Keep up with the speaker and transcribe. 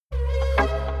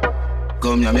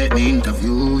Come here, make me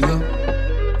interview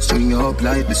you. String you up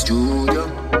like the studio.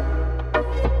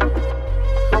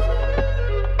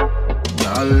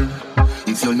 Girl,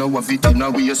 if you know what it in a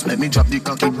waist, let me drop the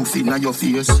cocky boof in your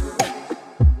face.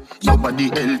 Your body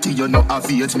healthy, you know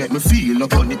obvious. Make me feel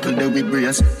up your nipple there with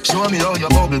brace. Show me how your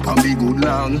bubble can be good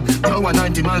long. You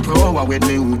 190 miles per hour when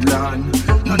me woodland.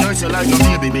 No nurse you like no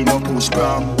baby, me no push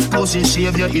pram. Pussy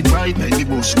shave you eat right, make the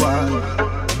bush one.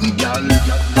 Girl,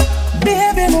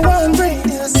 baby, me want breathe.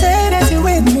 You say that you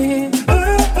with me.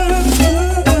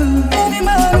 Any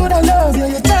man would I love you.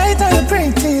 You're tight and you're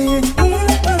pretty.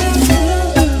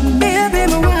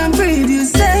 Baby, me want breathe. You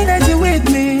say that you with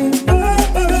me.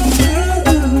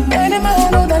 Any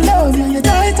man would I love you. You're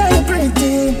tight and you're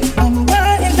pretty. I'm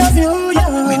want interview you.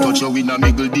 Me touch you in a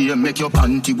middle day, make your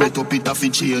panty wet up, it have to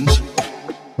change.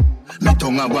 Me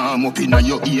tongue a warm up inna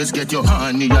your ears, get your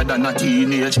hornier than a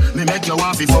teenage. Me make you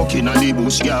want fi fucking a the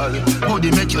bush, girl.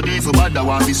 Body make you day for bad, I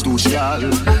want fi stoosh, girl.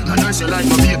 No nurse you like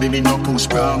no baby, me no push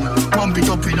pram. Pump it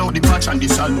up without the patch and the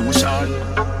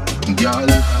solution, girl.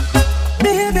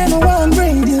 Baby, me want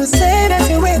breathe. You say that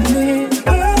you with me.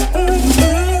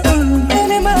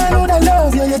 Any man would I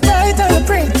love you. You're tight and you're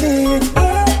pretty.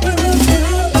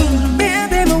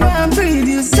 Baby, me want breathe.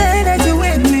 You say that you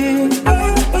with me.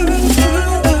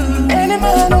 Any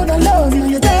man would I love you.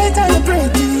 You're tight and you're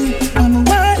pretty. I'm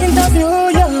want interview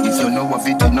you. If you know what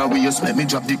it in a waist, let me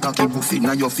drop the cocky boof in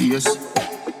your face.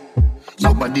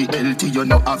 Your body healthy, you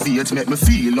know obvious. Make me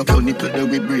feel up your nipple there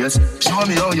with brace. Show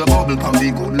me how your bubble can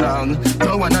be good long.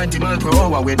 You 190 miles per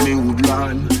hour when me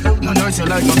woodland. No nurse you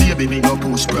like no baby, me no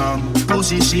push pram.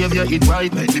 Pussy shave you eat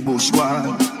right, make the bush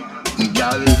one.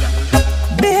 Girl,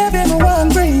 baby, me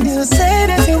want breathe. You say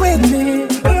that you with me.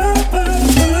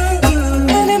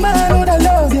 Any man would I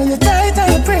love you. You're tight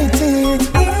and you're pretty.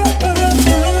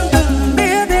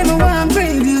 Baby, me want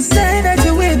breathe. You say that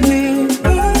you with me.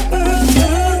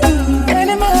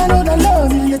 Any man would I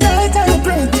love you. You're tight and you're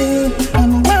pretty.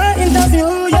 I'm want interview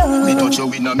you. me touch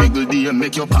you in a middle day,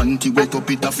 make your panty wet up,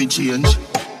 it have to change.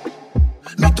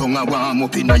 Me tongue a warm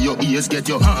up inna your ears, get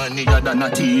your hornier than a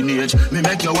teenage. Me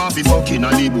make you want fi fucking a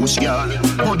the bush, girl.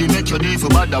 Body make you day for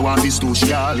bad, I want fi stoosh,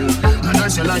 girl. No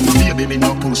nurse you like no baby, me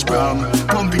no push pram.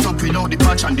 Pump it up without the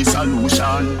patch and the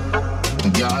solution,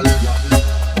 girl.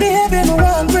 Baby, me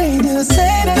want breathe. You say